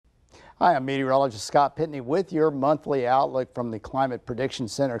Hi, I'm meteorologist Scott Pitney with your monthly outlook from the Climate Prediction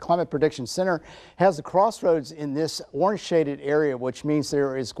Center. Climate Prediction Center has the crossroads in this orange shaded area, which means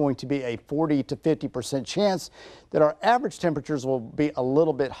there is going to be a 40 to 50% chance that our average temperatures will be a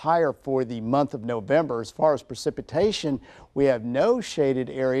little bit higher for the month of November. As far as precipitation, we have no shaded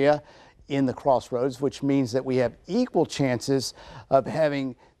area in the crossroads, which means that we have equal chances of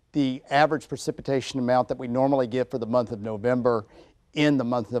having the average precipitation amount that we normally get for the month of November in the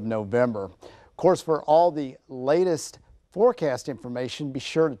month of November. Of course, for all the latest forecast information, be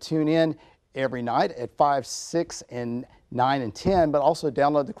sure to tune in every night at 5, 6, and 9 and 10, but also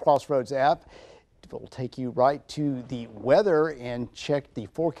download the Crossroads app. It will take you right to the weather and check the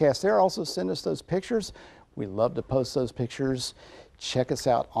forecast there. Also send us those pictures. We love to post those pictures. Check us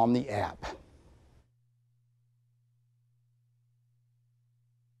out on the app.